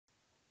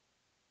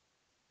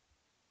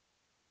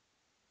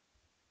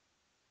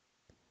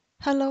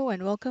Hello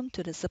and welcome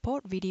to the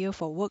support video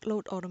for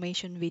Workload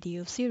Automation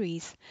video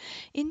series.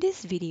 In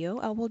this video,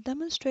 I will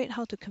demonstrate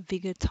how to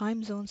configure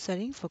time zone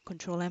setting for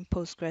Control M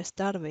Postgres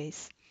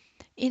database.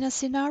 In a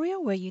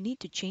scenario where you need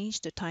to change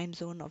the time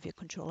zone of your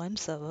Control M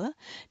server,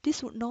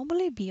 this would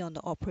normally be on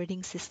the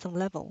operating system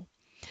level.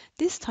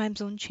 This time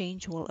zone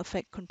change will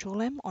affect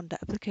Control M on the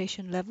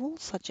application level,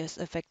 such as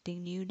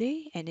affecting new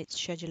day and its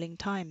scheduling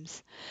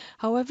times.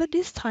 However,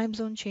 this time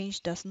zone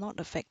change does not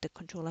affect the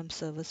Control M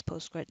server's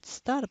Postgres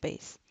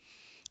database.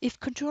 If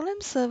Control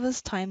M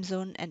server's time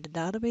zone and the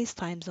database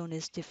time zone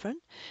is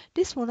different,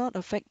 this will not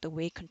affect the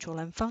way Control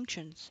M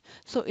functions,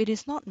 so it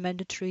is not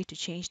mandatory to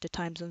change the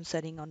time zone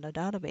setting on the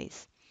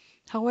database.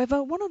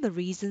 However, one of the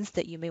reasons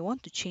that you may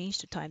want to change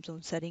the time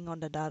zone setting on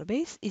the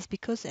database is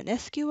because an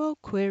SQL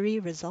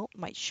query result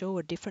might show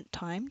a different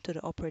time to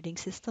the operating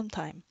system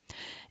time,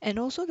 and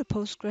also the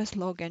Postgres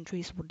log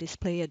entries will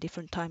display a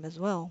different time as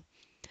well.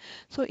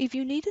 So if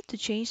you needed to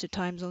change the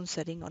time zone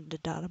setting on the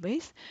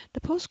database, the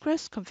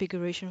Postgres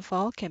configuration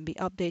file can be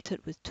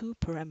updated with two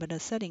parameter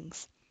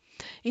settings.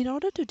 In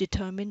order to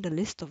determine the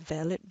list of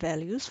valid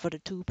values for the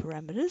two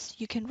parameters,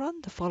 you can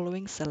run the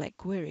following select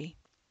query.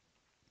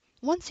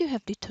 Once you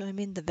have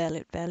determined the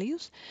valid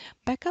values,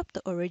 back up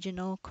the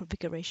original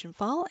configuration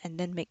file and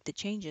then make the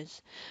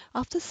changes.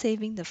 After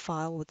saving the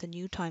file with the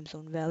new time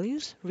zone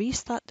values,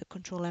 restart the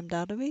Control M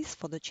database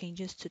for the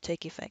changes to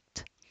take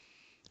effect.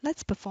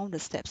 Let's perform the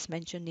steps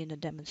mentioned in the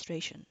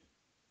demonstration.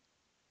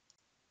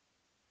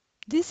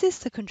 This is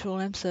the Control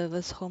M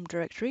server's home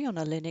directory on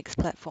a Linux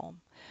platform.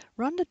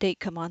 Run the date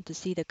command to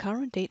see the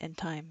current date and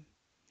time.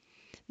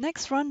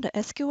 Next, run the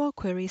SQL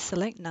query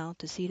select now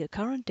to see the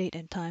current date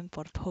and time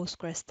for the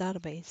Postgres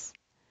database.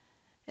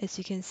 As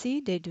you can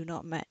see, they do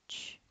not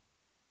match.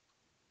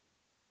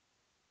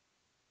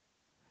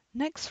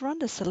 Next, run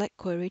the select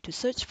query to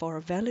search for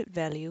a valid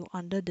value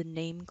under the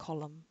name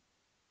column.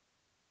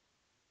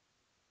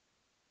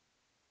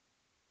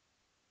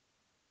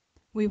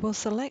 We will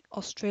select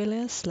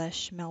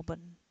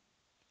Australia/Melbourne.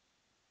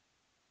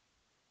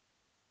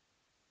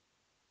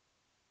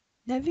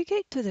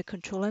 Navigate to the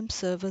Control M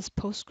server's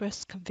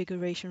Postgres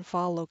configuration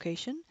file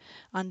location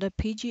under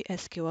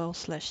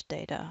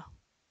PGSQL/data.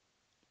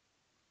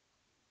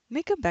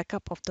 Make a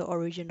backup of the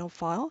original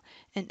file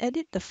and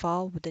edit the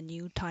file with the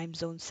new time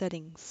zone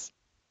settings.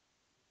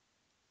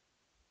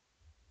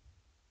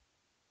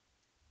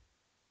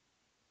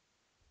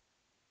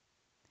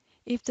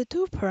 If the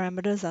two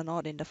parameters are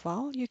not in the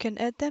file, you can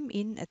add them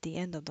in at the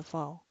end of the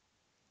file.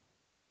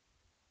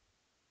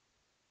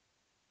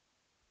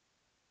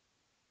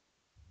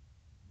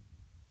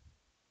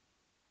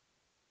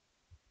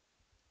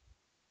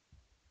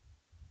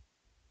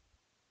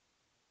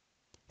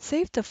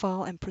 Save the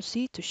file and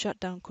proceed to shut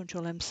down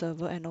Control M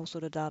server and also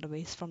the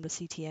database from the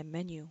CTM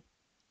menu.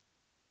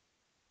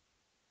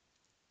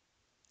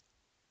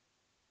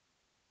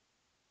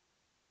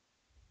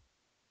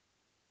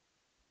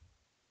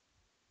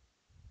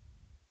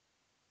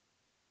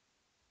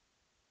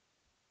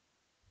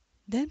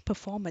 Then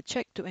perform a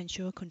check to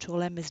ensure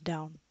Control M is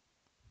down.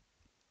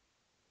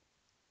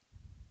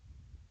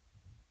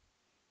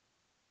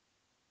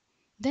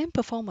 Then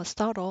perform a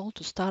start all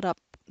to start up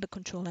the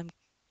Control M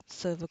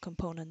server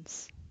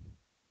components.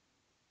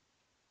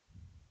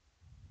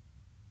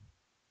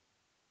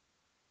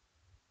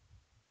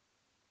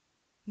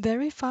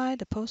 Verify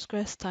the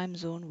Postgres time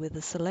zone with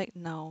the Select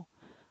Now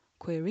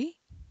query.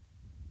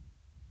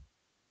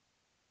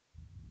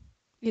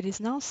 It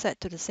is now set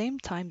to the same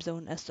time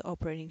zone as the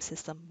operating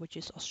system, which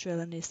is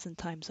Australian Eastern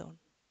Time Zone.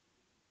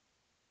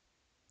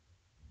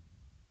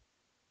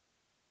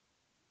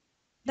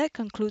 That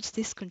concludes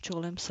this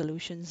Control M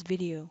Solutions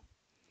video.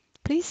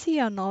 Please see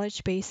our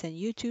knowledge base and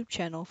YouTube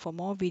channel for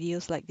more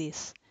videos like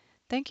this.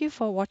 Thank you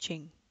for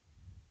watching.